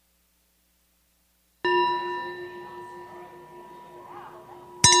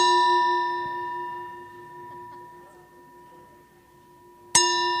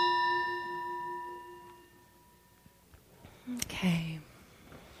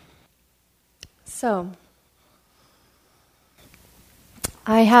So,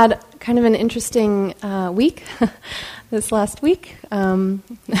 I had kind of an interesting week this last week. For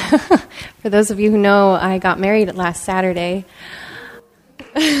those of you who know, I got married last Saturday.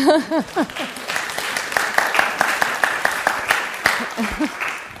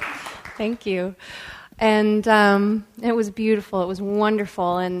 Thank you. And it was beautiful. It was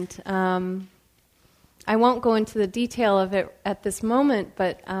wonderful. And I won't go into the detail of it at this moment,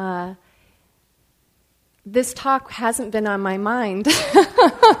 but this talk hasn't been on my mind,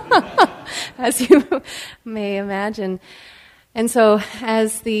 as you may imagine. And so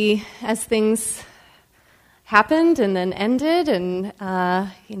as things happened and then ended, and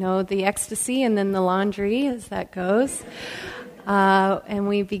the ecstasy and then the laundry, as that goes, and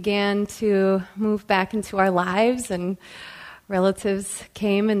we began to move back into our lives, and relatives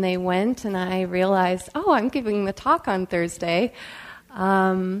came and they went, and I realized, I'm giving the talk on Thursday.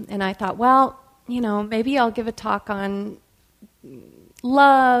 And I thought, maybe I'll give a talk on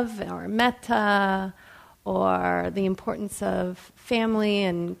love or metta or the importance of family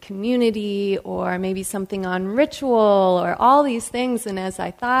and community, or maybe something on ritual or all these things. And as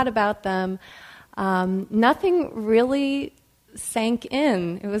I thought about them, nothing really sank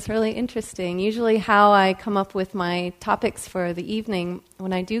in. It was really interesting. Usually how I come up with my topics for the evening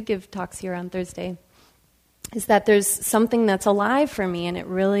when I do give talks here on Thursday is that there's something that's alive for me and it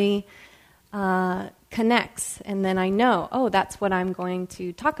really connects, and then I know, that's what I'm going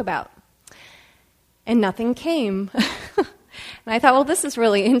to talk about. And nothing came. And I thought, this is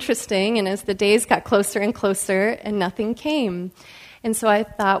really interesting, and as the days got closer and closer, and nothing came. And so I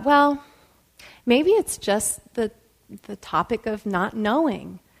thought, maybe it's just the topic of not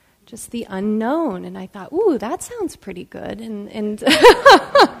knowing, just the unknown. And I thought, that sounds pretty good. And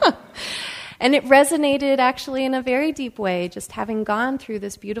And it resonated actually in a very deep way, just having gone through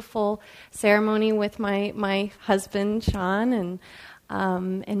this beautiful ceremony with my husband, Sean,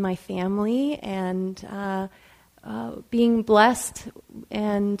 and my family, and being blessed,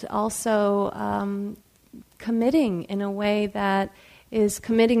 and also committing in a way that is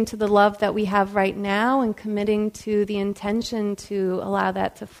committing to the love that we have right now, and committing to the intention to allow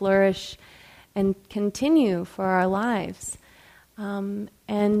that to flourish and continue for our lives.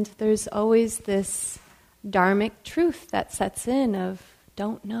 And there's always this dharmic truth that sets in of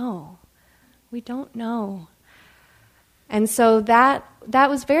don't know. We don't know. And so that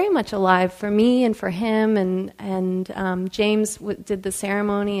was very much alive for me and for him, and James did the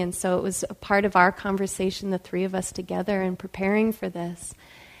ceremony, and so it was a part of our conversation, the three of us together, and preparing for this.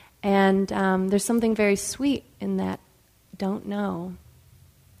 And there's something very sweet in that don't know.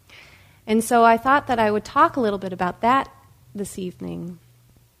 And so I thought that I would talk a little bit about that this evening,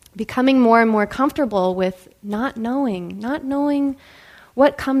 becoming more and more comfortable with not knowing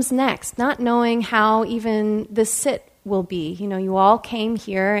what comes next, not knowing how even the sit will be. You all came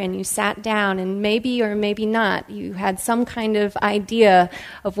here and you sat down, and maybe or maybe not, you had some kind of idea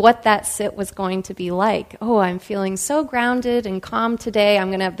of what that sit was going to be like. I'm feeling so grounded and calm today, I'm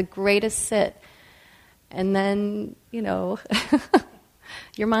going to have the greatest sit. And then,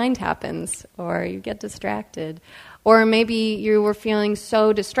 your mind happens, or you get distracted. Or maybe you were feeling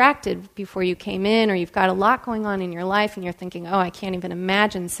so distracted before you came in, or you've got a lot going on in your life, and you're thinking, I can't even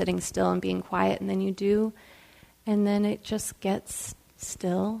imagine sitting still and being quiet, and then you do, and then it just gets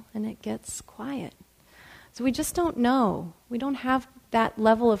still, and it gets quiet. So we just don't know. We don't have that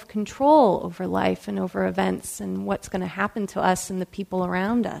level of control over life and over events and what's going to happen to us and the people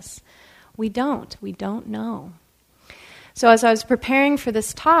around us. We don't know. So as I was preparing for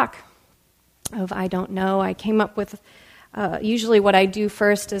this talk of I don't know, I came up with, usually what I do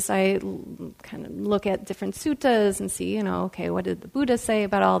first is I kind of look at different suttas and see, what did the Buddha say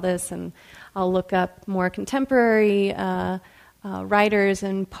about all this, and I'll look up more contemporary writers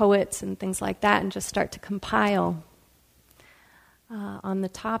and poets and things like that, and just start to compile on the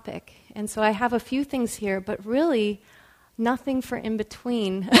topic. And so I have a few things here, but really nothing for in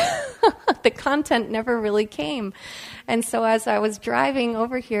between. The content never really came. And so as I was driving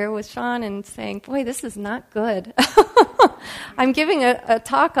over here with Sean and saying, boy, this is not good. I'm giving a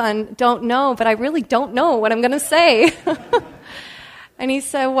talk on don't know, but I really don't know what I'm going to say. And he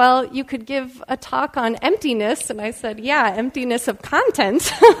said, you could give a talk on emptiness. And I said, emptiness of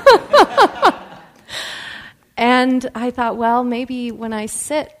content. And I thought, maybe when I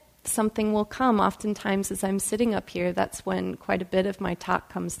sit, something will come. Oftentimes as I'm sitting up here, that's when quite a bit of my talk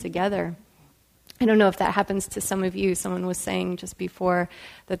comes together. I don't know if that happens to some of you. Someone was saying just before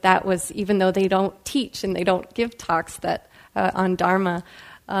that was, even though they don't teach and they don't give talks that on Dharma,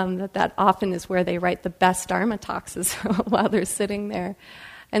 that often is where they write the best Dharma talks is while they're sitting there.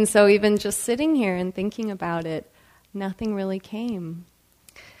 And so even just sitting here and thinking about it, nothing really came.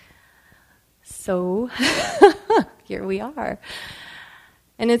 So here we are.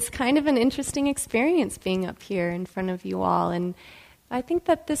 And it's kind of an interesting experience being up here in front of you all. And I think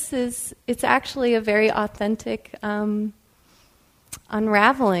that it's actually a very authentic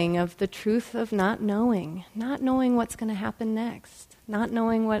unraveling of the truth of not knowing what's going to happen next, not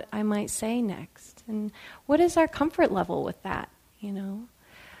knowing what I might say next. And what is our comfort level with that,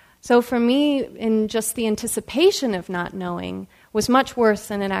 So for me, in just the anticipation of not knowing was much worse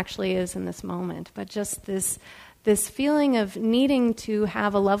than it actually is in this moment. But just this feeling of needing to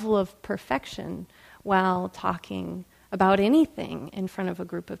have a level of perfection while talking about anything in front of a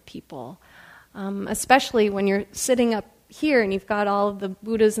group of people, especially when you're sitting up here and you've got all of the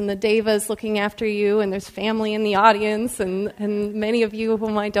Buddhas and the Devas looking after you, and there's family in the audience, and many of you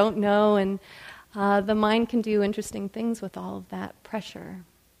whom I don't know, and the mind can do interesting things with all of that pressure,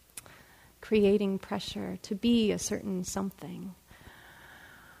 creating pressure to be a certain something.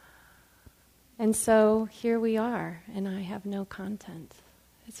 And so here we are, and I have no content.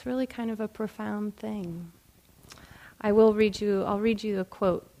 It's really kind of a profound thing. I'll read you a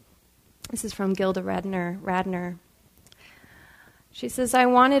quote. This is from Gilda Radner. She says, "I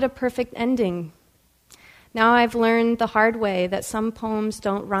wanted a perfect ending. Now I've learned the hard way that some poems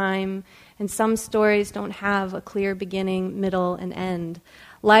don't rhyme and some stories don't have a clear beginning, middle, and end.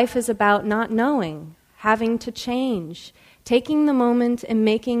 Life is about not knowing, having to change, taking the moment and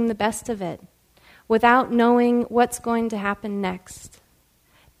making the best of it, without knowing what's going to happen next.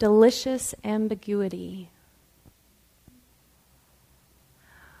 Delicious ambiguity."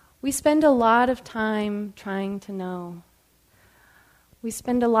 We spend a lot of time trying to know. We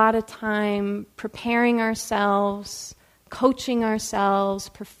spend a lot of time preparing ourselves, coaching ourselves,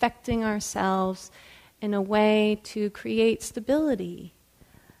 perfecting ourselves in a way to create stability,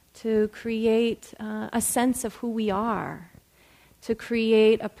 to create a sense of who we are, to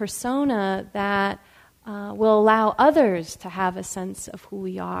create a persona that will allow others to have a sense of who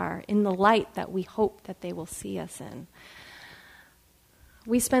we are in the light that we hope that they will see us in.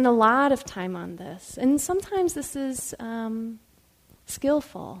 We spend a lot of time on this, and sometimes this is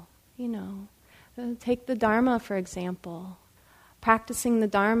skillful, Take the Dharma, for example. Practicing the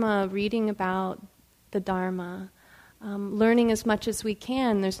Dharma, reading about the Dharma, learning as much as we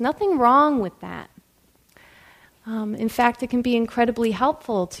can. There's nothing wrong with that. In fact, it can be incredibly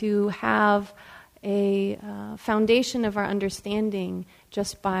helpful to have a foundation of our understanding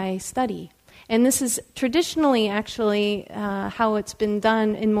just by study. And this is traditionally actually how it's been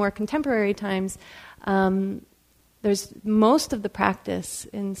done in more contemporary times. There's most of the practice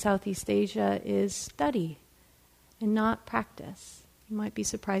in Southeast Asia is study and not practice. You might be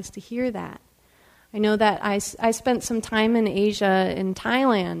surprised to hear that. I know that I spent some time in Asia, in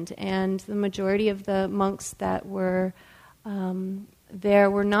Thailand, and the majority of the monks that were there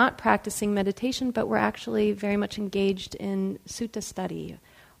were not practicing meditation, but were actually very much engaged in sutta study,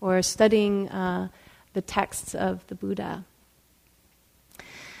 or studying the texts of the Buddha.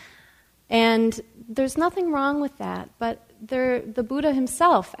 And there's nothing wrong with that, but the Buddha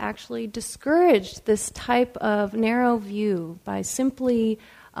himself actually discouraged this type of narrow view by simply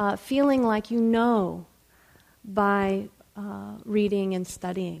feeling like you know by reading and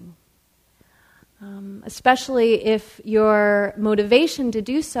studying. Especially if your motivation to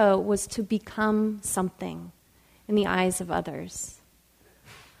do so was to become something in the eyes of others.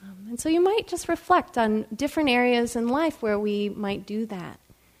 And so you might just reflect on different areas in life where we might do that,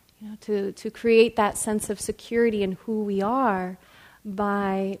 to create that sense of security in who we are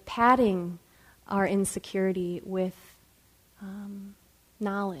by padding our insecurity with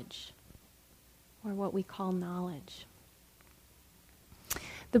knowledge, or what we call knowledge.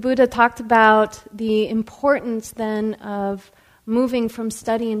 The Buddha talked about the importance then of moving from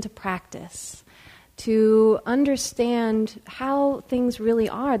study into practice, to understand how things really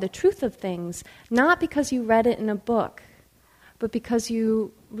are, the truth of things, not because you read it in a book, but because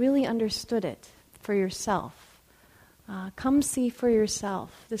you really understood it for yourself. Come see for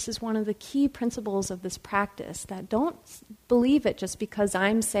yourself. This is one of the key principles of this practice, that don't believe it just because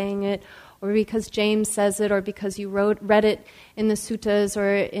I'm saying it, or because James says it, or because you read it in the suttas,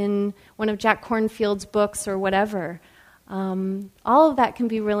 or in one of Jack Kornfield's books, or whatever. All of that can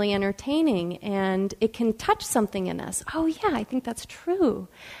be really entertaining, and it can touch something in us. Oh yeah, I think that's true.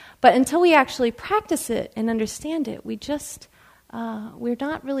 But until we actually practice it and understand it, we're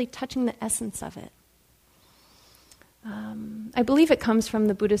not really touching the essence of it. I believe it comes from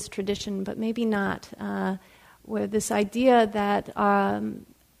the Buddhist tradition, but maybe not, where this idea that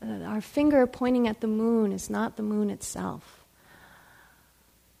our finger pointing at the moon is not the moon itself.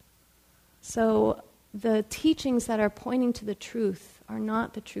 So the teachings that are pointing to the truth are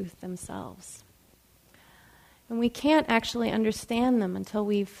not the truth themselves. And we can't actually understand them until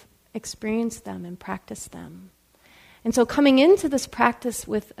we've experienced them and practiced them. And so coming into this practice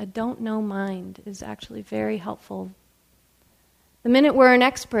with a don't know mind is actually very helpful. The minute we're an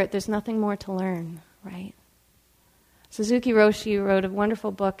expert, there's nothing more to learn, right? Suzuki Roshi wrote a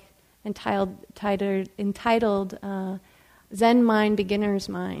wonderful book entitled Zen Mind, Beginner's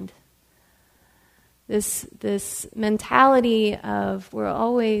Mind. This mentality of we're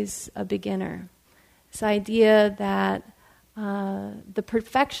always a beginner. This idea that the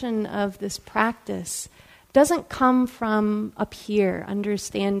perfection of this practice doesn't come from up here,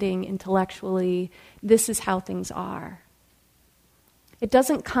 understanding intellectually this is how things are. It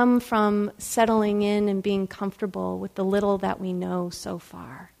doesn't come from settling in and being comfortable with the little that we know so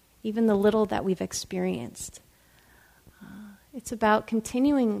far, even the little that we've experienced. It's about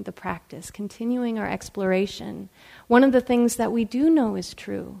continuing the practice, continuing our exploration. One of the things that we do know is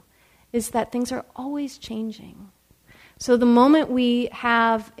true is that things are always changing. So the moment we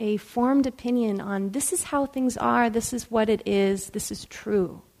have a formed opinion on this is how things are, this is what it is, this is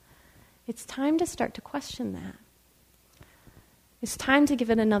true, it's time to start to question that. It's time to give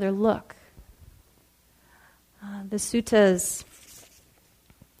it another look. The suttas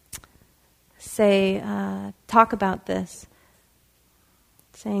talk about this,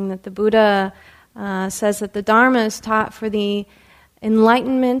 saying that the Buddha says that the Dharma is taught for the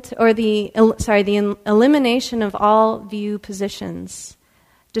enlightenment, or the elimination of all view positions,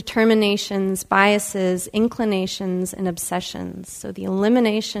 determinations, biases, inclinations, and obsessions. So the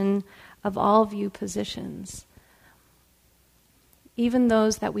elimination of all view positions, even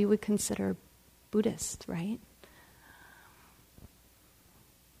those that we would consider Buddhist, right?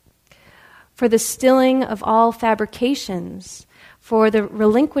 For the stilling of all fabrications, for the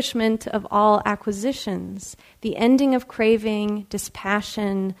relinquishment of all acquisitions, the ending of craving,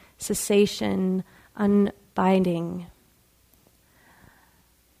 dispassion, cessation, unbinding.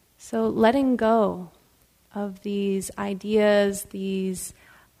 So letting go of these ideas, these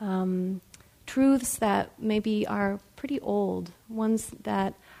truths that maybe are pretty old, ones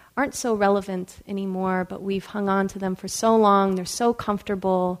that aren't so relevant anymore, but we've hung on to them for so long, they're so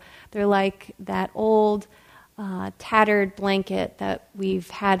comfortable, they're like that old tattered blanket that we've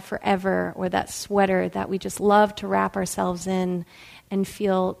had forever, or that sweater that we just love to wrap ourselves in and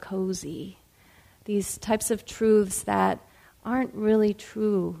feel cozy. These types of truths that aren't really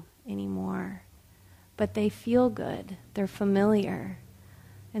true anymore, but they feel good, they're familiar,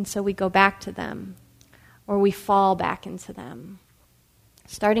 and so we go back to them, or we fall back into them,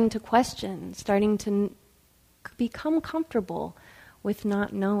 starting to question, starting to become comfortable with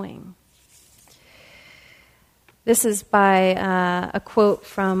not knowing. This is by a quote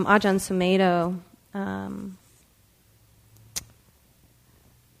from Ajahn Sumedho.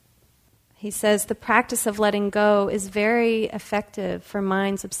 He says, "The practice of letting go is very effective for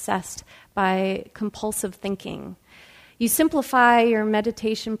minds obsessed by compulsive thinking. You simplify your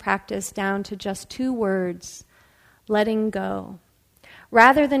meditation practice down to just 2 words, letting go.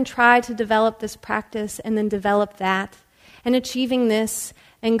 Rather than try to develop this practice and then develop that, and achieving this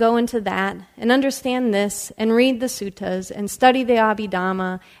and go into that, and understand this, and read the suttas, and study the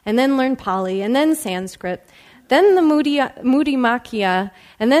Abhidhamma, and then learn Pali, and then Sanskrit, then the Mudimachya,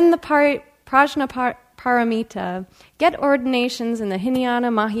 and then the Prajnaparamita, get ordinations in the Hinayana,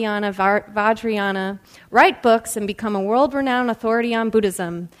 Mahayana, Vajrayana, write books, and become a world-renowned authority on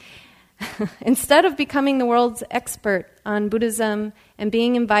Buddhism. Instead of becoming the world's expert on Buddhism and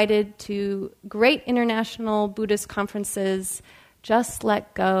being invited to great international Buddhist conferences, just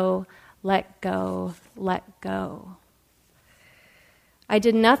let go, let go, let go. I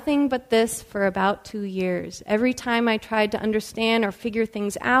did nothing but this for about 2 years. Every time I tried to understand or figure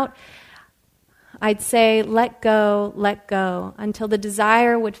things out, I'd say, let go, until the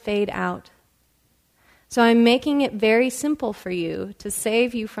desire would fade out. So I'm making it very simple for you to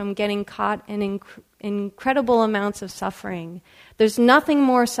save you from getting caught in incredible amounts of suffering. There's nothing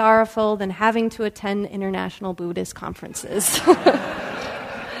more sorrowful than having to attend international Buddhist conferences."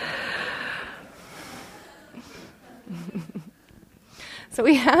 So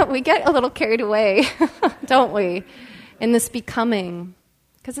we get a little carried away, don't we, in this becoming,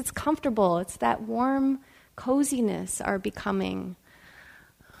 because it's comfortable. It's that warm coziness, our becoming,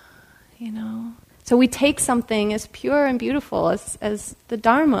 you know. So we take something as pure and beautiful as the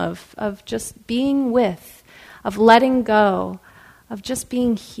Dharma of just being with, of letting go, of just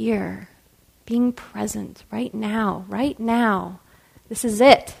being here, being present right now. This is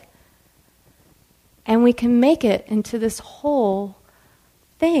it. And we can make it into this whole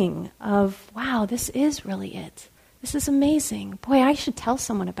thing of, wow, this is really it. This is amazing. Boy, I should tell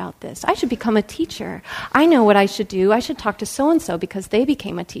someone about this. I should become a teacher. I know what I should do. I should talk to so-and-so because they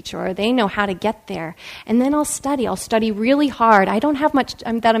became a teacher or they know how to get there. And then I'll study. I'll study really hard. I don't have much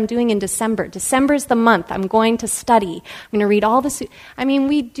that I'm doing in December. December's the month. I'm going to study. I'm going to read all the...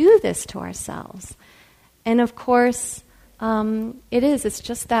 we do this to ourselves. And of course, it's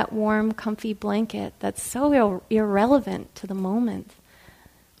just that warm, comfy blanket that's so irrelevant to the moment.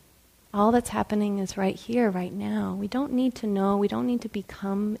 All that's happening is right here, right now. We don't need to know. We don't need to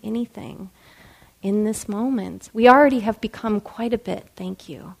become anything in this moment. We already have become quite a bit, thank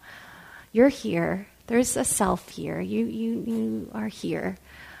you. You're here. There's a self here. You are here.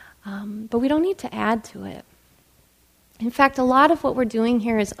 But we don't need to add to it. In fact, a lot of what we're doing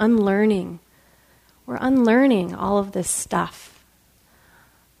here is unlearning. We're unlearning all of this stuff.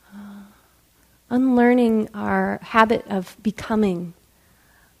 Unlearning our habit of becoming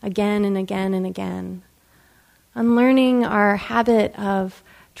again and again and again. Unlearning our habit of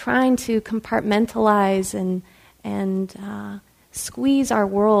trying to compartmentalize and squeeze our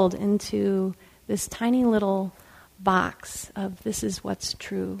world into this tiny little box of this is what's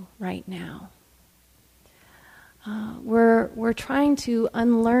true right now. We're trying to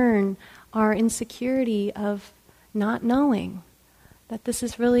unlearn our insecurity of not knowing that this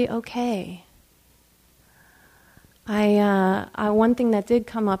is really okay. One thing that did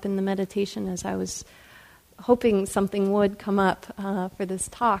come up in the meditation as I was hoping something would come up for this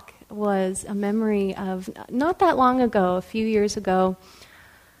talk was a memory of not that long ago, a few years ago.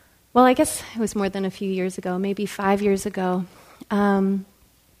 Well, I guess it was more than a few years ago, maybe 5 years ago.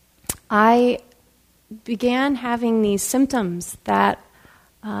 I began having these symptoms that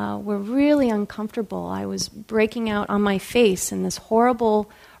were really uncomfortable. I was breaking out on my face in this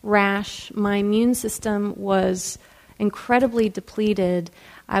horrible rash. My immune system was incredibly depleted.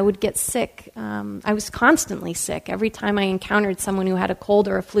 I would get sick. I was constantly sick. Every time I encountered someone who had a cold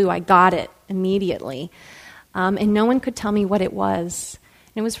or a flu, I got it immediately. And no one could tell me what it was.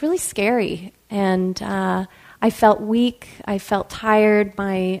 And it was really scary. And I felt weak. I felt tired.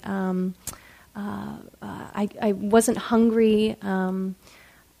 I wasn't hungry.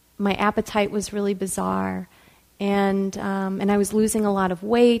 My appetite was really bizarre. And I was losing a lot of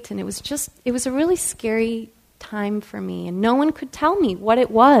weight. And it was a really scary time for me, and no one could tell me what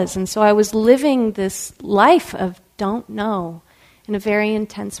it was, and so I was living this life of don't know in a very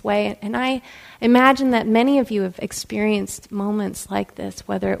intense way. And I imagine that many of you have experienced moments like this,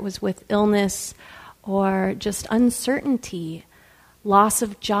 whether it was with illness or just uncertainty, loss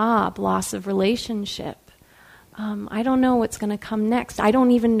of job, loss of relationship. I don't know what's going to come next. I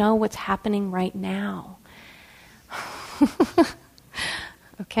don't even know what's happening right now.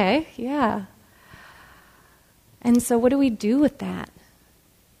 Okay, yeah. And so what do we do with that?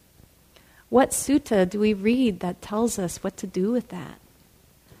 What sutta do we read that tells us what to do with that?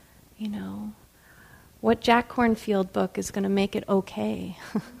 You know, what Jack Kornfield book is going to make it okay?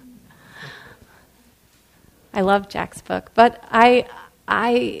 I love Jack's book, but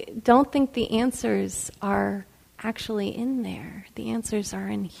I don't think the answers are actually in there. The answers are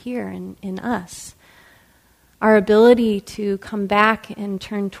in here, in us. Our ability to come back and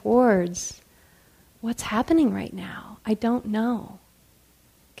turn towards what's happening right now? I don't know.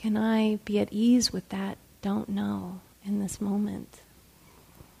 Can I be at ease with that don't know in this moment?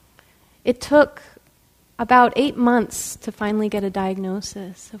 It took about 8 months to finally get a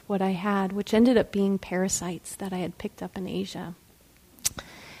diagnosis of what I had, which ended up being parasites that I had picked up in Asia,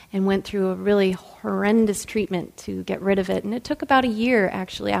 and went through a really horrendous treatment to get rid of it. And it took about a year,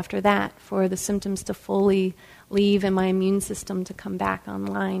 actually, after that for the symptoms to fully leave and my immune system to come back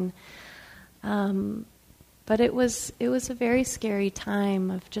online. But it was a very scary time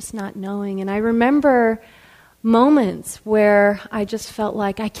of just not knowing. And I remember moments where I just felt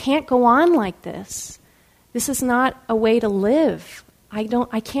like I can't go on like this. This is not a way to live. I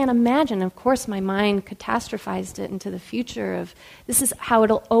can't imagine. Of course, my mind catastrophized it into the future of this is how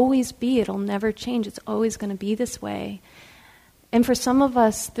it'll always be. It'll never change. It's always going to be this way. And for some of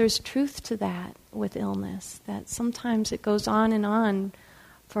us, there's truth to that with illness, that sometimes it goes on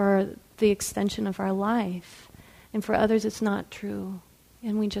for the extension of our life. And for others, it's not true.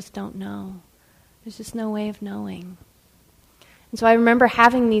 And we just don't know. There's just no way of knowing. And so I remember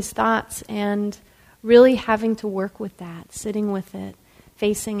having these thoughts and really having to work with that, sitting with it,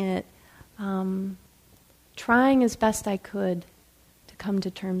 facing it, trying as best I could to come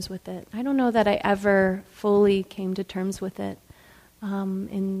to terms with it. I don't know that I ever fully came to terms with it,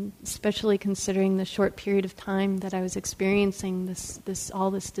 especially considering the short period of time that I was experiencing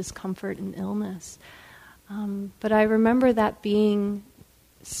all this discomfort and illness. But I remember that being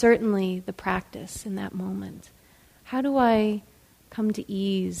certainly the practice in that moment. How do I come to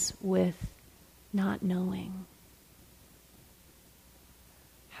ease with not knowing?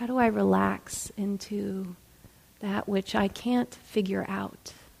 How do I relax into that which I can't figure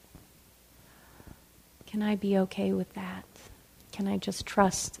out? Can I be okay with that? Can I just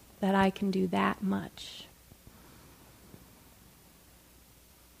trust that I can do that much?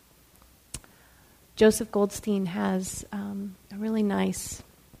 Joseph Goldstein has a really nice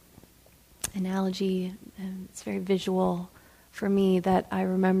analogy, and it's very visual for me, that I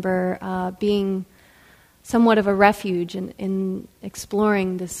remember being somewhat of a refuge in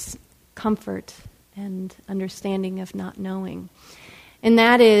exploring this comfort and understanding of not knowing. And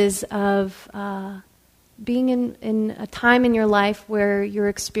that is of being in a time in your life where you're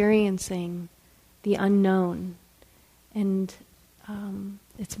experiencing the unknown. And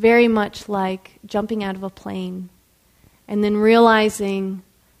it's very much like jumping out of a plane and then realizing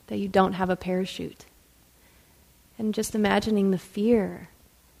that you don't have a parachute. And just imagining the fear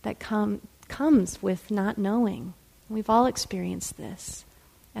that comes with not knowing. We've all experienced this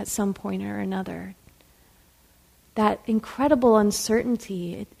at some point or another. That incredible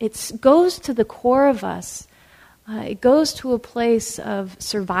uncertainty, it goes to the core of us. It goes to a place of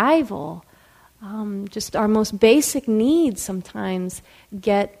survival. Just our most basic needs sometimes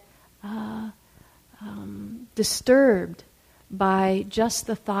get disturbed by just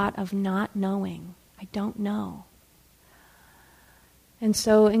the thought of not knowing. I don't know. And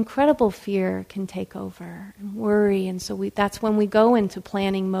so incredible fear can take over, and worry, and so that's when we go into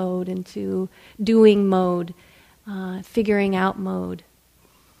planning mode, into doing mode, figuring out mode.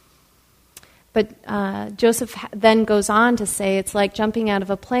 But Joseph then goes on to say it's like jumping out of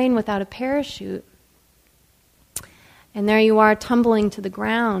a plane without a parachute. And there you are tumbling to the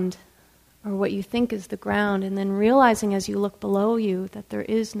ground, or what you think is the ground, and then realizing as you look below you that there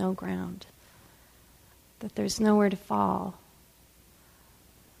is no ground, that there's nowhere to fall.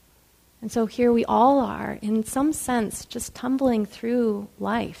 And so here we all are, in some sense, just tumbling through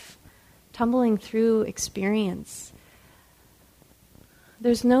life, tumbling through experience.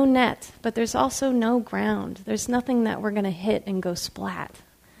 There's no net, but there's also no ground. There's nothing that we're going to hit and go splat.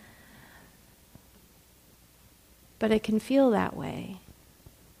 But it can feel that way.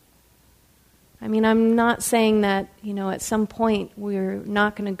 I mean, I'm not saying that, at some point we're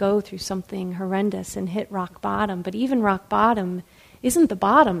not going to go through something horrendous and hit rock bottom, but even rock bottom isn't the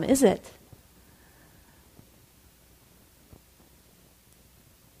bottom, is it?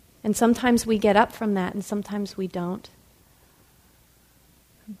 And sometimes we get up from that and sometimes we don't.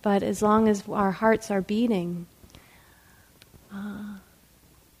 But as long as our hearts are beating,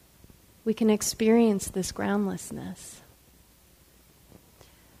 we can experience this groundlessness.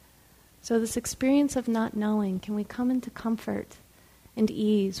 So this experience of not knowing, can we come into comfort and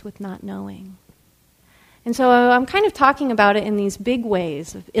ease with not knowing? And so I'm kind of talking about it in these big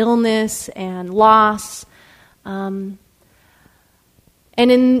ways of illness and loss. And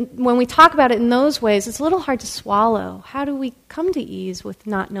when we talk about it in those ways, it's a little hard to swallow. How do we come to ease with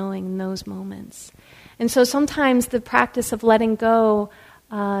not knowing in those moments? And so sometimes the practice of letting go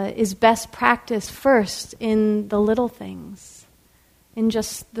is best practiced first in the little things, in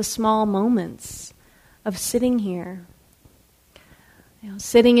just the small moments of sitting here,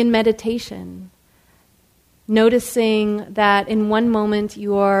 sitting in meditation, noticing that in one moment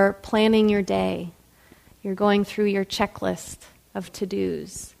you're planning your day, you're going through your checklist of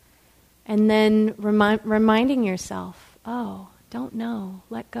to-dos, and then reminding yourself, oh, don't know,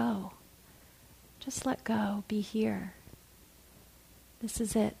 let go. Just let go, be here. This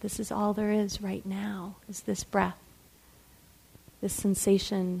is it. This is all there is right now, is this breath, this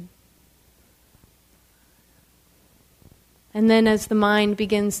sensation. And then as the mind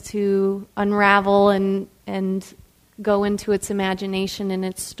begins to unravel and go into its imagination and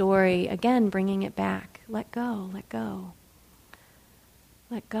its story, again, bringing it back. Let go, let go.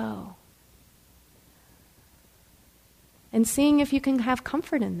 Let go. And seeing if you can have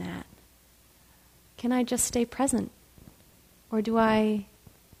comfort in that. Can I just stay present? Or do I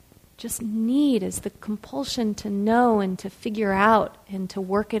just need, is the compulsion to know and to figure out and to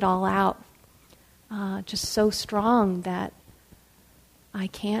work it all out just so strong that I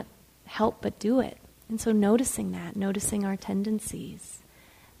can't help but do it? And so noticing that, noticing our tendencies,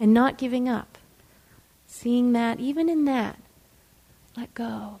 and not giving up. Seeing that, even in that, let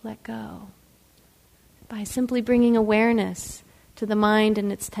go, let go. By simply bringing awareness to the mind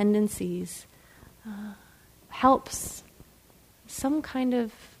and its tendencies, helps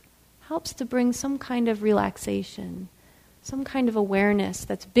to bring some kind of relaxation, some kind of awareness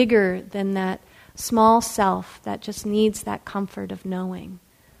that's bigger than that small self that just needs that comfort of knowing.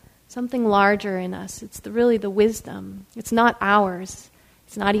 something larger in us. It's really the wisdom. It's not ours.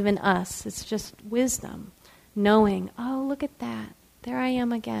 It's not even us. It's just wisdom. Knowing, oh, look at that. There I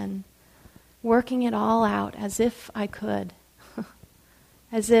am again. Working it all out as if I could.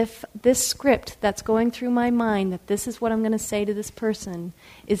 As if this script that's going through my mind, that this is what I'm going to say to this person,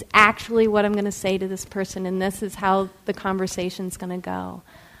 is actually what I'm going to say to this person, and this is how the conversation's going to go.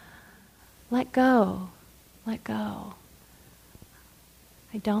 Let go. Let go.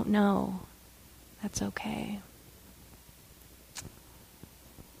 I don't know. That's okay.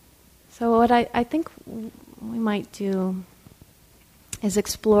 So what I think we might do is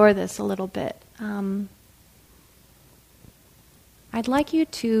explore this a little bit. I'd like you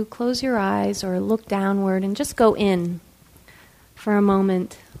to close your eyes or look downward and just go in for a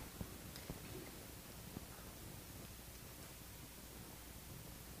moment.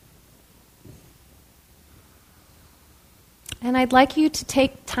 And I'd like you to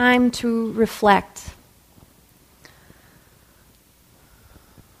take time to reflect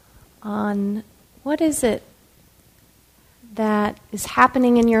on what is it that is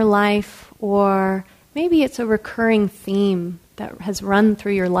happening in your life, or maybe it's a recurring theme that has run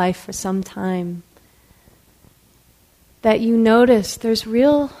through your life for some time, that you notice there's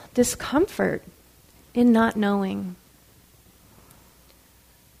real discomfort in not knowing.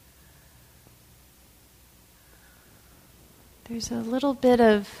 There's a little bit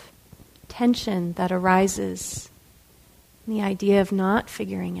of tension that arises in the idea of not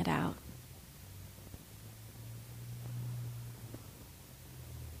figuring it out.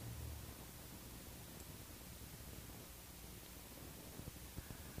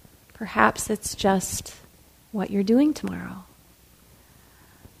 Perhaps it's just what you're doing tomorrow.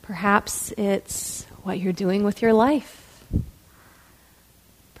 Perhaps it's what you're doing with your life.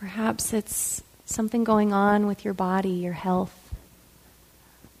 Perhaps it's something going on with your body, your health.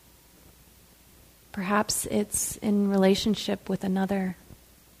 Perhaps it's in relationship with another.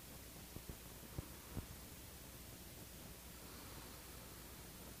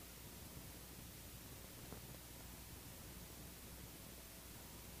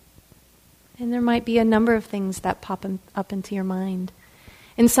 And there might be a number of things that pop up into your mind.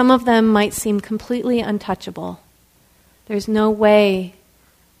 And some of them might seem completely untouchable. There's no way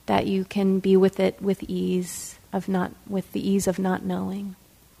that you can be with it with the ease of not knowing.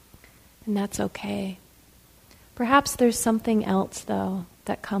 And that's okay. Perhaps there's something else, though,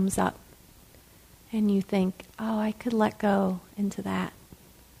 that comes up. And you think, oh, I could let go into that.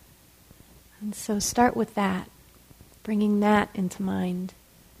 And so start with that, bringing that into mind.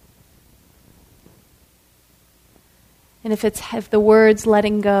 And if the words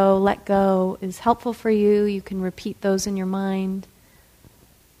letting go, let go is helpful for you, you can repeat those in your mind.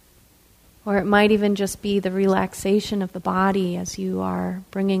 Or it might even just be the relaxation of the body as you are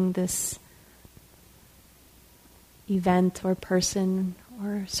bringing this event or person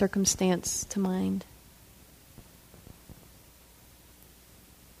or circumstance to mind.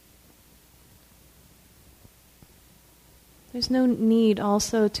 There's no need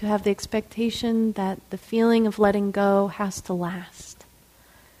also to have the expectation that the feeling of letting go has to last.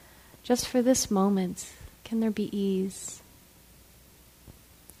 Just for this moment, can there be ease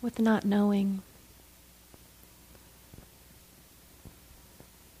with not knowing?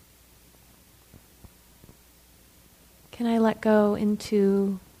 Can I let go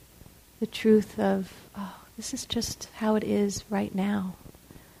into the truth of, oh, this is just how it is right now,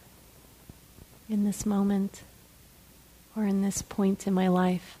 in this moment, or in this point in my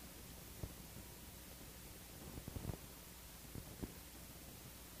life?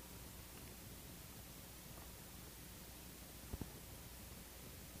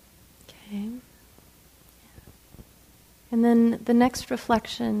 Okay. And then the next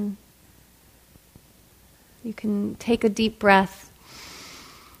reflection, you can take a deep breath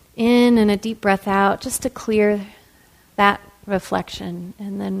in and a deep breath out just to clear that reflection.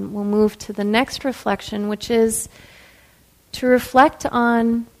 And then we'll move to the next reflection, which is to reflect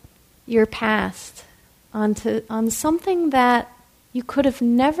on your past, on something that you could have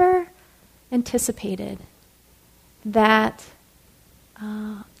never anticipated, that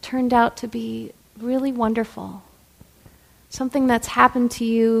turned out to be really wonderful. Something that's happened to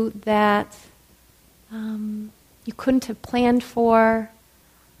you that you couldn't have planned for,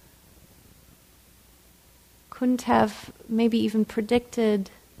 couldn't have maybe even predicted.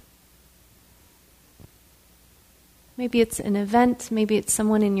 Maybe it's an event, maybe it's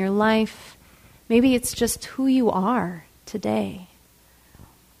someone in your life, maybe it's just who you are today.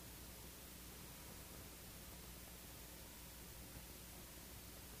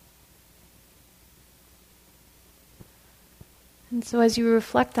 And And so as you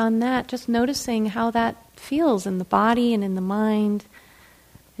reflect on that, just noticing how that feels in the body and in the mind.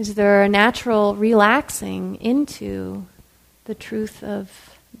 Is there a natural relaxing into the truth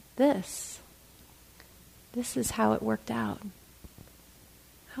of this? This is how it worked out.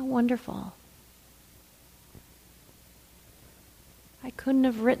 How wonderful. I couldn't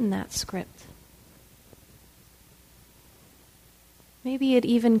have written that script. Maybe it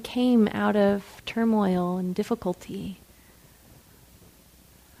even came out of turmoil and difficulty.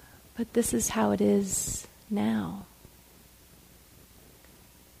 But this is how it is now.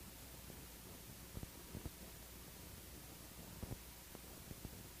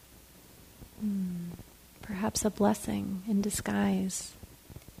 Perhaps a blessing in disguise.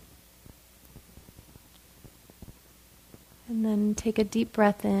 And then take a deep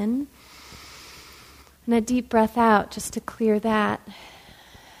breath in and a deep breath out just to clear that.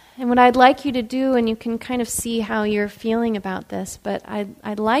 And what I'd like you to do, and you can kind of see how you're feeling about this, but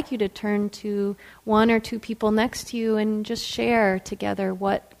I'd like you to turn to one or two people next to you and just share together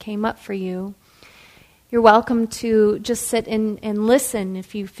what came up for you. You're welcome to just sit and listen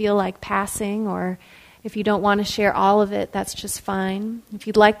if you feel like passing, or if you don't want to share all of it, that's just fine. If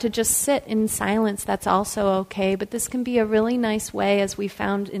you'd like to just sit in silence, that's also okay. But this can be a really nice way, as we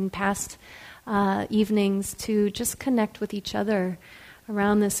found in past evenings, to just connect with each other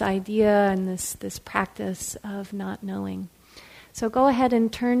around this idea and this practice of not knowing. So go ahead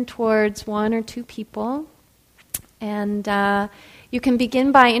and turn towards one or two people. And you can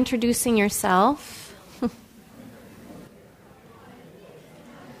begin by introducing yourself.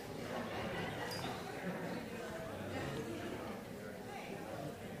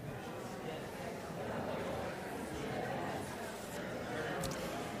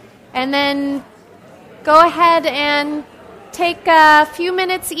 And then go ahead and take a few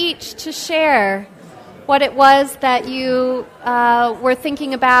minutes each to share what it was that you were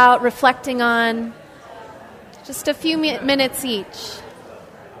thinking about, reflecting on. Just a few minutes each.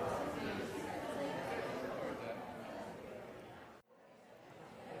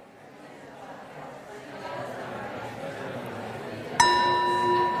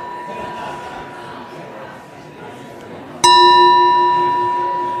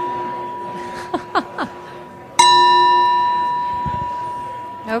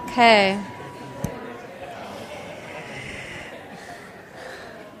 Okay.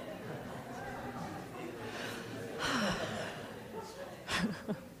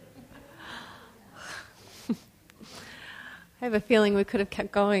 I have a feeling we could have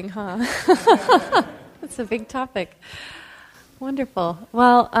kept going, huh? That's a big topic. Wonderful.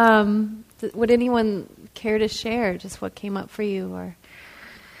 Well, would anyone care to share just what came up for you, or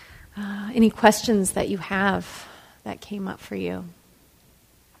any questions that you have that came up for you?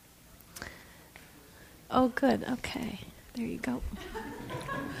 Oh, good. Okay. There you go.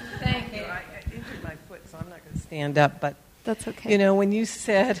 Thank you. I injured my foot, so I'm not going to stand up. But that's okay. You know, when you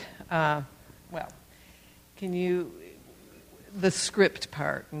said, the script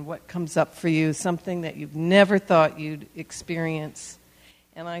part and what comes up for you, something that you've never thought you'd experience.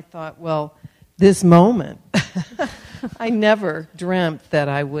 And I thought, well, this moment, I never dreamt that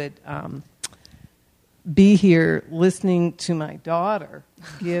I would be here listening to my daughter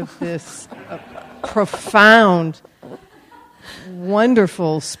give this profound,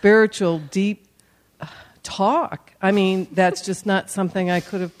 wonderful, spiritual, deep talk. I mean, that's just not something I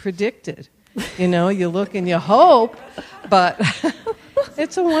could have predicted. You know, you look and you hope, but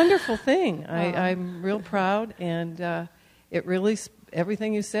it's a wonderful thing. I'm real proud, and it really,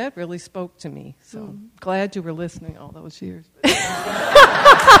 everything you said really spoke to me. So glad you were listening all those years.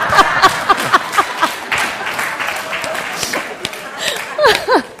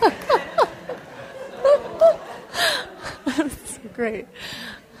 That's great.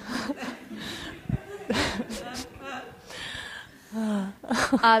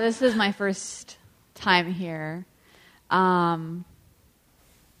 This is my first time here. Even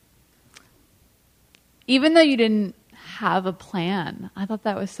though you didn't have a plan, I thought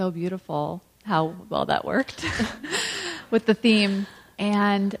that was so beautiful how well that worked with the theme.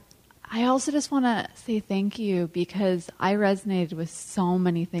 And I also just want to say thank you, because I resonated with so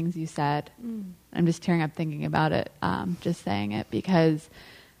many things you said. I'm just tearing up thinking about it, just saying it, because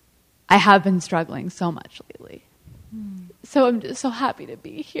I have been struggling so much lately. So I'm just so happy to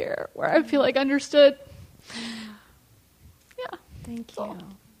be here, where I feel like understood. Yeah. Thank you.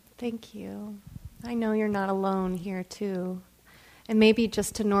 Thank you. I know you're not alone here, too. And maybe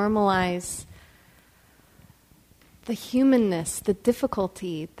just to normalize the humanness, the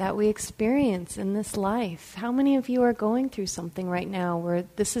difficulty that we experience in this life. How many of you are going through something right now where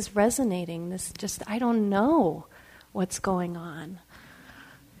this is resonating? This just, I don't know what's going on.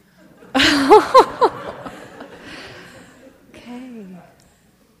 Okay.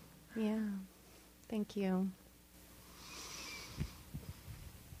 Yeah. Thank you.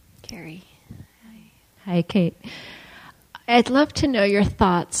 Carrie. Hi, Kate. I'd love to know your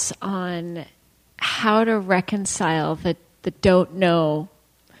thoughts on how to reconcile the don't know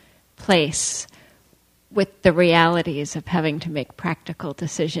place with the realities of having to make practical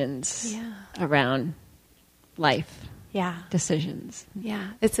decisions around life decisions. Yeah,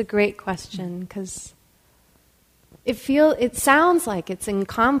 it's a great question because it sounds like it's in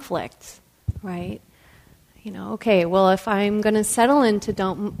conflict, right? Okay, well, if I'm going to settle into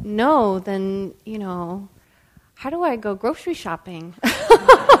don't know, then, how do I go grocery shopping?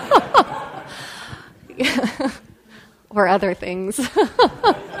 Or other things.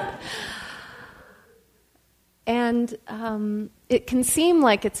 And it can seem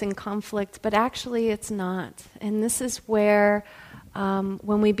like it's in conflict, but actually it's not. And this is where,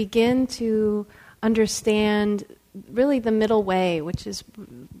 when we begin to understand really the middle way, which is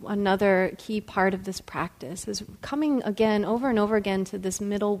another key part of this practice, is coming again over and over again to this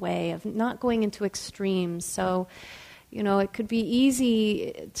middle way of not going into extremes. So, it could be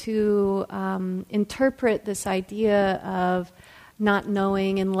easy to interpret this idea of not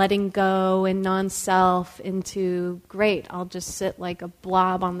knowing and letting go and non-self into, great, I'll just sit like a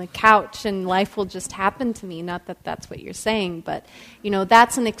blob on the couch and life will just happen to me. Not that that's what you're saying, but,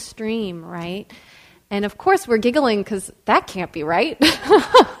 that's an extreme, right? And of course we're giggling because that can't be right.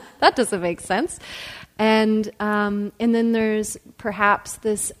 That doesn't make sense. And then there's perhaps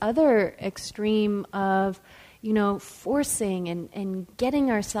this other extreme of, forcing and getting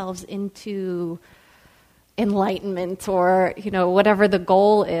ourselves into enlightenment or, whatever the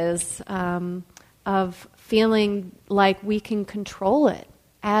goal is, of feeling like we can control it,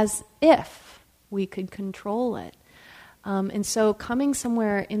 as if we could control it. And so coming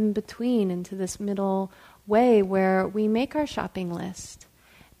somewhere in between into this middle way where we make our shopping list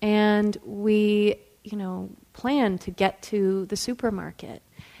and we, plan to get to the supermarket.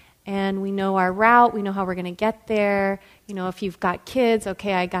 And we know our route, we know how we're going to get there. If you've got kids,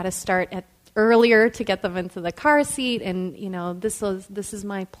 okay, I got to start earlier to get them into the car seat, and this is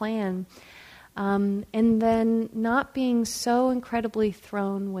my plan. And then not being so incredibly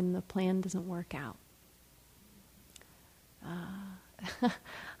thrown when the plan doesn't work out.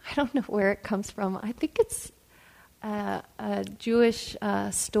 I don't know where it comes from. I think it's a Jewish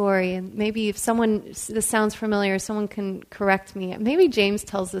story, and maybe if this sounds familiar, someone can correct me. Maybe James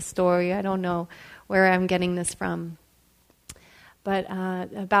tells this story. I don't know where I'm getting this from. But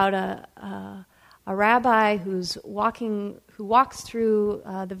about a rabbi who walks through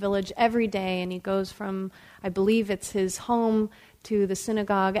the village every day, and he goes from, I believe it's his home to the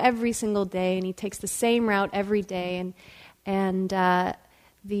synagogue every single day, and he takes the same route every day, and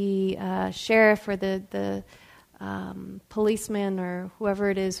the sheriff or the policeman or whoever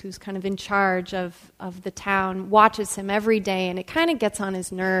it is who's kind of in charge of the town watches him every day, and it kind of gets on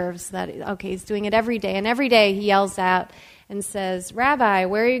his nerves that, okay, he's doing it every day, and every day he yells out and says, "Rabbi,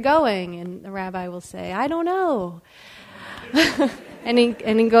 where are you going?" And the rabbi will say, "I don't know." and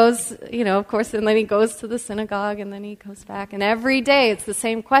he goes, of course, and then he goes to the synagogue, and then he goes back, and every day it's the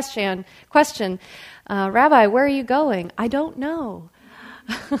same question, "Rabbi, where are you going?" "I don't know."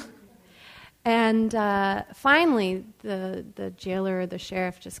 And finally, the jailer or the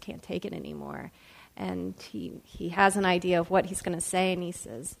sheriff just can't take it anymore. And he has an idea of what he's going to say, and he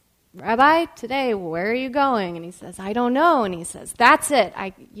says, "Rabbi, today, where are you going?" And he says, "I don't know." And he says, "That's it.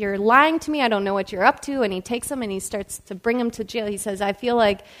 You're lying to me. I don't know what you're up to." And he takes him and he starts to bring him to jail. He says, "I feel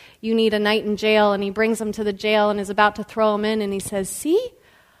like you need a night in jail." And he brings him to the jail and is about to throw him in. And he says, "See,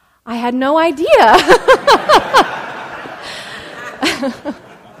 I had no idea."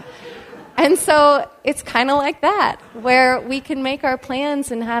 And so it's kind of like that, where we can make our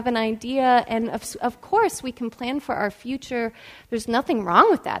plans and have an idea, and of course we can plan for our future. There's nothing wrong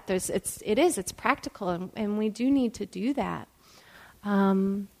with that. It's practical, and we do need to do that.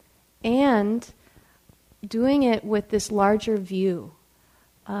 And doing it with this larger view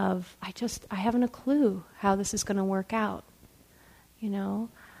of, I haven't a clue how this is going to work out.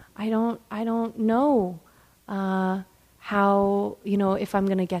 I don't know how, if I'm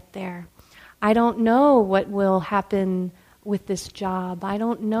going to get there. I don't know what will happen with this job. I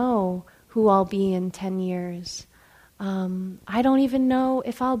don't know who I'll be in 10 years. I don't even know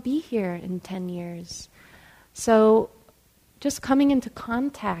if I'll be here in 10 years. So just coming into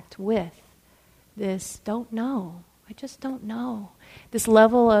contact with this don't know. I just don't know. This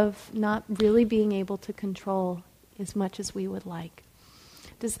level of not really being able to control as much as we would like.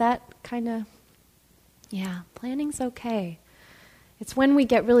 Does that kind of Yeah, planning's okay. It's when we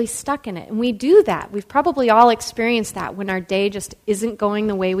get really stuck in it. And we do that. We've probably all experienced that when our day just isn't going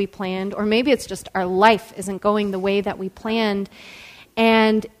the way we planned, or maybe it's just our life isn't going the way that we planned.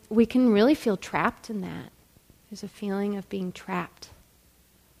 And we can really feel trapped in that. There's a feeling of being trapped.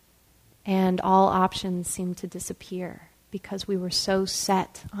 And all options seem to disappear because we were so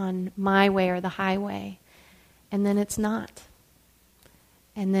set on my way or the highway. And then it's not.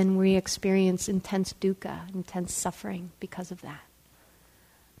 And then we experience intense dukkha, intense suffering because of that.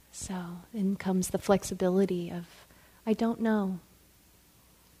 So then comes the flexibility of, I don't know.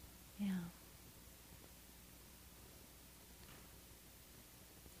 Yeah.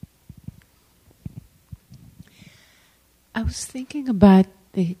 I was thinking about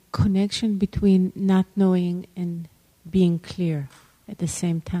the connection between not knowing and being clear at the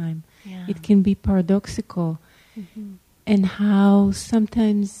same time. Yeah. It can be paradoxical, and how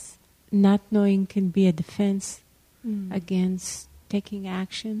sometimes not knowing can be a defense against taking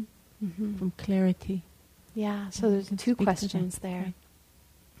action from clarity. Yeah, so there's two questions there. Right.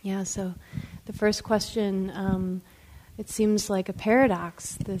 Yeah, so the first question, it seems like a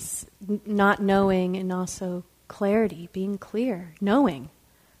paradox, this not knowing and also clarity, being clear, knowing,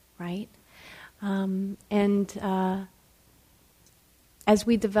 right? As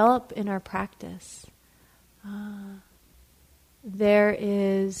we develop in our practice, there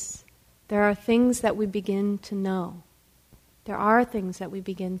are things that we begin to know. There are things that we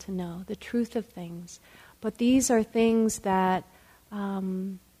begin to know, the truth of things. But these are things that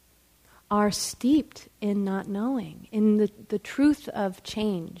are steeped in not knowing, in the truth of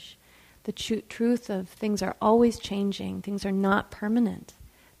change. The truth of things are always changing. Things are not permanent.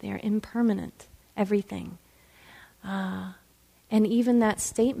 They are impermanent, everything. And even that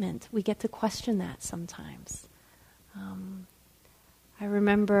statement, we get to question that sometimes. I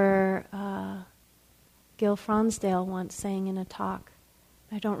remember Gil Fronsdale once saying in a talk,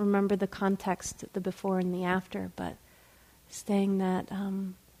 I don't remember the context, the before and the after, but saying that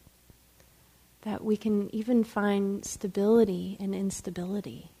that we can even find stability in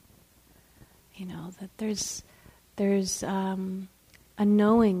instability. You know, that there's a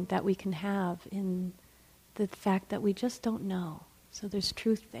knowing that we can have in the fact that we just don't know. So there's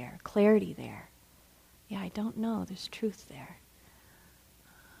truth there, clarity there. Yeah, I don't know, there's truth there.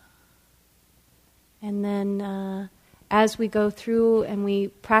 And then as we go through and we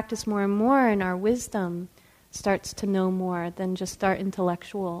practice more and more, and our wisdom starts to know more than just our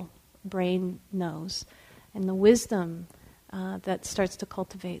intellectual brain knows. And the wisdom that starts to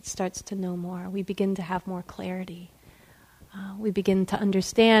cultivate starts to know more. We begin to have more clarity. We begin to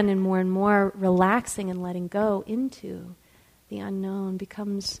understand, and more relaxing and letting go into the unknown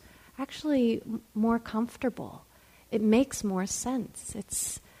becomes actually more comfortable. It makes more sense.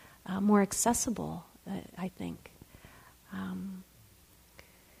 It's more accessible, I think.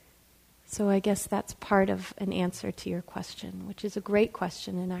 So I guess that's part of an answer to your question, which is a great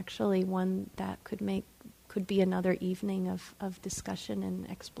question, and actually one that could be another evening of discussion and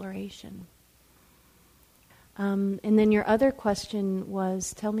exploration. And then your other question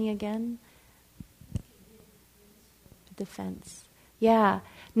was, tell me again? Defense. Yeah,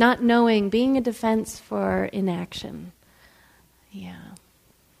 not knowing, being a defense for inaction. Yeah.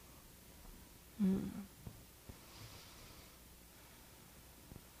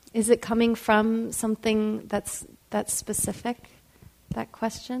 Is it coming from something that's specific, that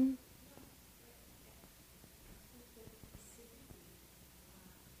question?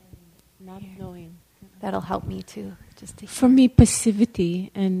 Not knowing. That'll help me too. For me, passivity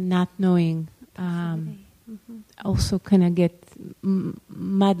and not knowing also kind of get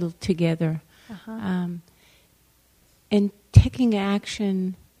muddled together. And taking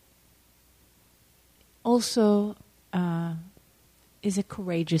action also is a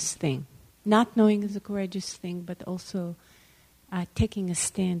courageous thing. Not knowing is a courageous thing, but also taking a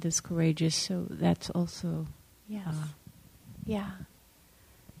stand is courageous. So that's also yes.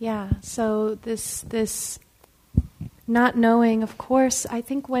 Yeah. So this not knowing, of course, I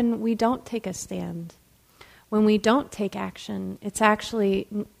think when we don't take a stand, when we don't take action, it's actually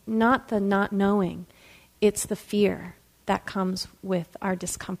not the not knowing, it's the fear that comes with our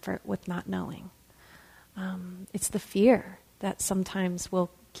discomfort with not knowing. It's the fear that sometimes will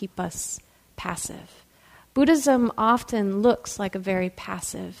keep us passive. Buddhism often looks like a very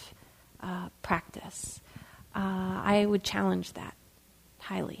passive practice. I would challenge that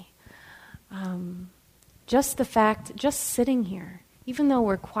highly. Just the fact, just sitting here, even though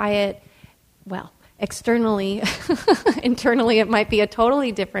we're quiet, well, externally, internally it might be a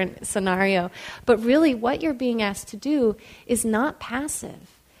totally different scenario, but really what you're being asked to do is not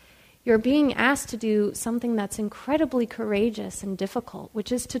passive. You're being asked to do something that's incredibly courageous and difficult,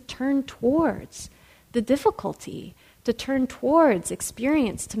 which is to turn towards the difficulty, to turn towards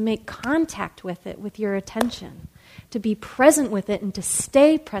experience, to make contact with it with your attention, to be present with it and to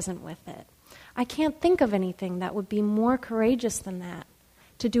stay present with it. I can't think of anything that would be more courageous than that,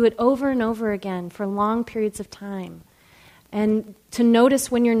 to do it over and over again for long periods of time, and to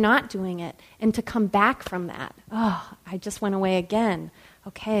notice when you're not doing it, and to come back from that. Oh, I just went away again.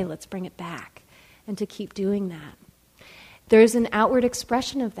 Okay, let's bring it back, and to keep doing that. There's an outward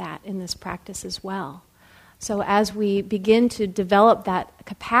expression of that in this practice as well. So as we begin to develop that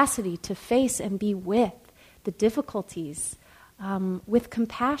capacity to face and be with the difficulties, with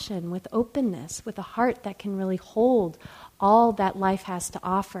compassion, with openness, with a heart that can really hold all that life has to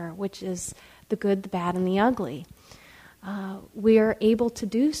offer, which is the good, the bad, and the ugly, we are able to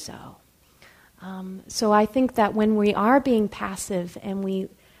do so. So I think that when we are being passive,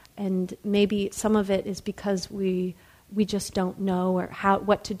 and maybe some of it is because we just don't know or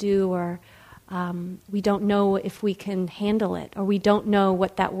what to do, or we don't know if we can handle it, or we don't know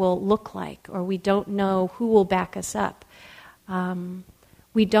what that will look like, or we don't know who will back us up.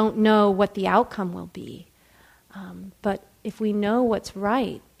 We don't know what the outcome will be. But if we know what's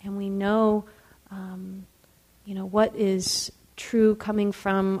right, and we know, what is true coming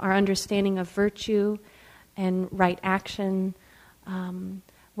from our understanding of virtue and right action,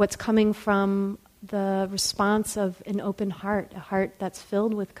 what's coming from the response of an open heart, a heart that's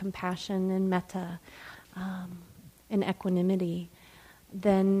filled with compassion and metta and equanimity,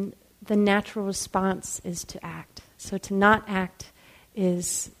 then the natural response is to act. So to not act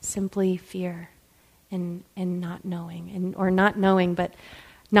is simply fear and not knowing, or not knowing but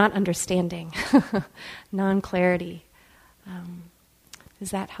not understanding, non-clarity.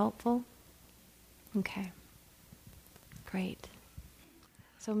 Is that helpful? Okay. Great.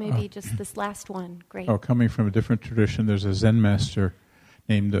 So maybe just this last one. Great. Coming from a different tradition, there's a Zen master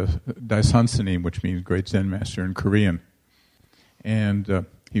named Daisansanim, which means great Zen master in Korean. And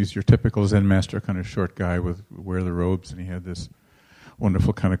he was your typical Zen master, kind of short guy with wear the robes, and he had this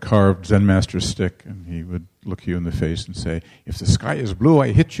wonderful kind of carved Zen master stick, and he would look you in the face and say, if the sky is blue,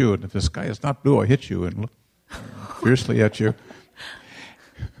 I hit you, and if the sky is not blue, I hit you, and look fiercely at you.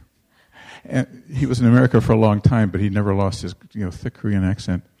 And he was in America for a long time, but he never lost his thick Korean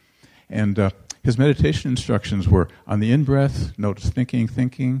accent. And his meditation instructions were, on the in-breath, notice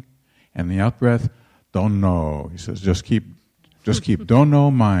thinking, and the out-breath, don't know. He says, just keep don't know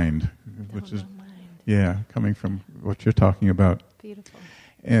mind, which is, coming from what you're talking about. Beautiful.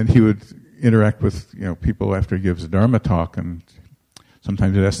 And he would interact with people after he gives a Dharma talk, and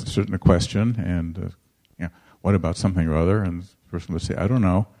sometimes he'd ask a certain question, and what about something or other? And the person would say, I don't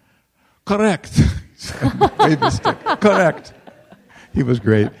know. Correct. Wave the stick. Correct. He was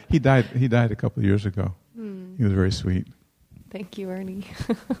great. He died a couple of years ago. He was very sweet. Thank you, Ernie.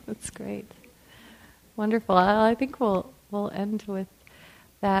 That's great. Wonderful. I think we'll end with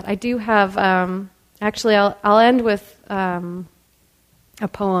that. I do have, actually, I'll end with a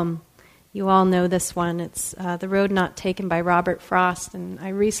poem. You all know this one. It's The Road Not Taken by Robert Frost. And I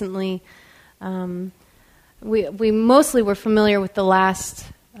recently, we mostly were familiar with the last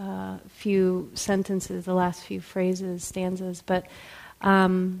few sentences, the last few phrases, stanzas, but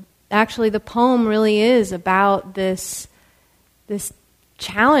actually the poem really is about this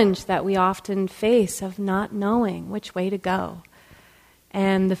challenge that we often face of not knowing which way to go,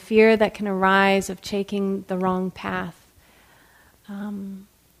 and the fear that can arise of taking the wrong path,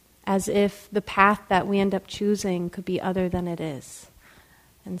 as if the path that we end up choosing could be other than it is.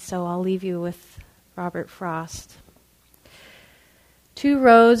 And so I'll leave you with Robert Frost. 2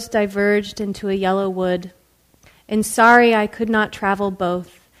 roads diverged into a yellow wood, and sorry I could not travel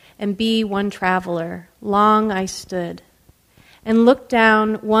both, and be one traveler. Long I stood, and looked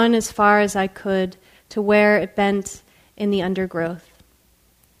down one as far as I could, to where it bent in the undergrowth.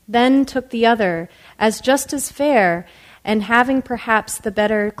 Then took the other, as just as fair, and having perhaps the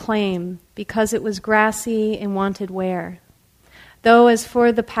better claim, because it was grassy and wanted wear. Though as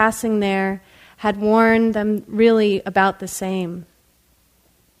for the passing there, had worn them really about the same.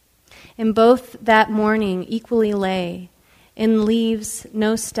 And both that morning equally lay, in leaves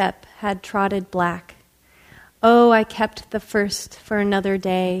no step had trotted black. Oh, I kept the first for another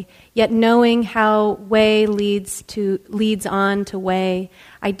day, yet knowing how way leads on to way,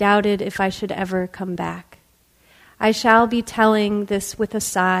 I doubted if I should ever come back. I shall be telling this with a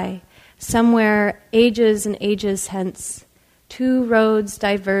sigh, somewhere ages and ages hence, 2 roads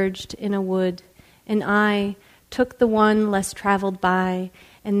diverged in a wood, and I took the one less traveled by,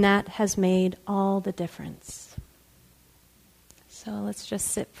 and that has made all the difference. So let's just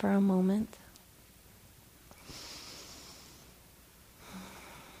sit for a moment.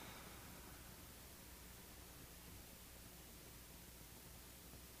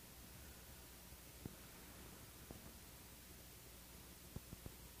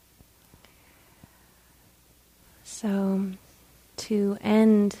 So to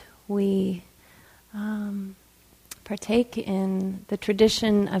end, we partake in the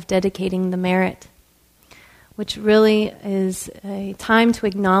tradition of dedicating the merit, which really is a time to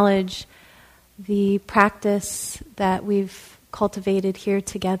acknowledge the practice that we've cultivated here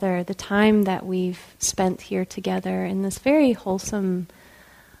together, the time that we've spent here together in this very wholesome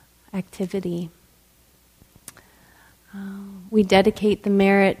activity. We dedicate the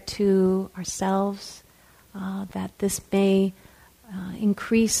merit to ourselves, that this may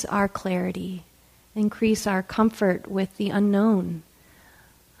increase our clarity, increase our comfort with the unknown,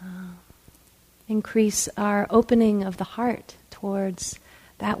 increase our opening of the heart towards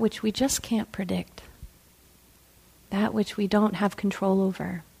that which we just can't predict, that which we don't have control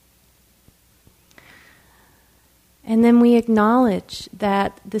over. And then we acknowledge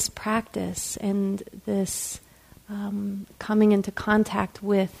that this practice and this coming into contact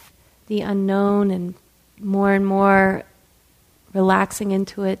with the unknown and more relaxing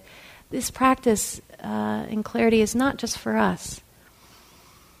into it, this practice in clarity is not just for us.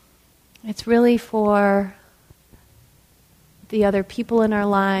 It's really for the other people in our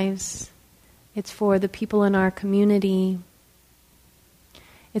lives. It's for the people in our community.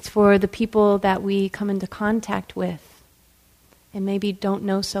 It's for the people that we come into contact with and maybe don't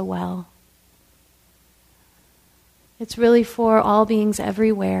know so well. It's really for all beings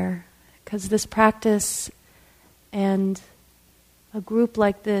everywhere, because this practice and a group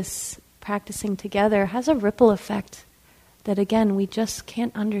like this practicing together has a ripple effect that, again, we just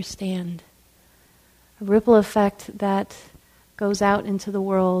can't understand. A ripple effect that goes out into the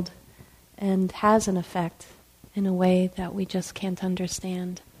world and has an effect in a way that we just can't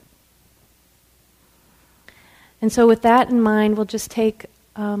understand. And so with that in mind, we'll just take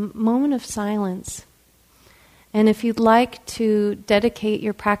a moment of silence. And if you'd like to dedicate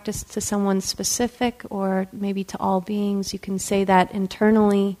your practice to someone specific or maybe to all beings, you can say that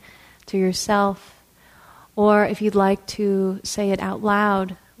internally to yourself. Or if you'd like to say it out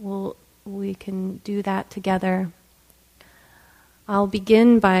loud, we can do that together. I'll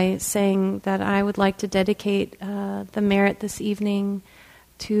begin by saying that I would like to dedicate the merit this evening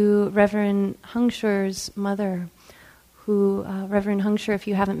to Reverend Hung Shu's mother, who, Reverend Hung Shu, if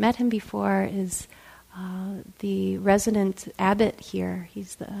you haven't met him before, is the resident abbot here.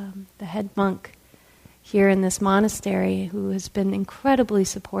 He's the head monk here in this monastery, who has been incredibly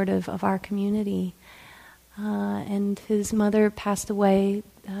supportive of our community. And his mother passed away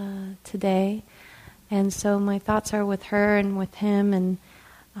today, and so my thoughts are with her and with him, and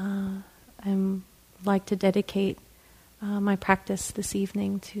I'd like to dedicate my practice this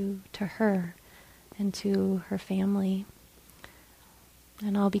evening to her and to her family.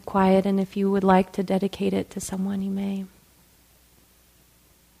 And I'll be quiet, and if you would like to dedicate it to someone, you may.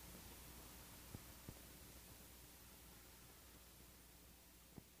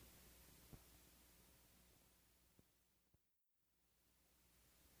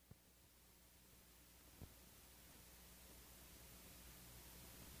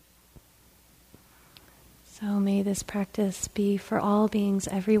 So may this practice be for all beings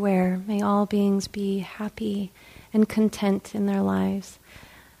everywhere. May all beings be happy and content in their lives.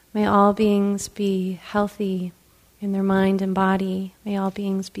 May all beings be healthy in their mind and body. May all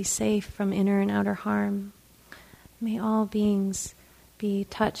beings be safe from inner and outer harm. May all beings be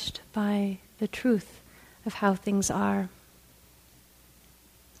touched by the truth of how things are.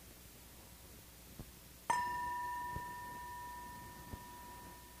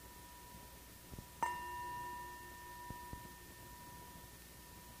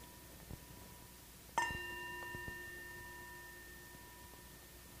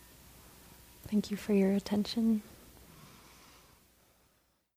 Thank you for your attention.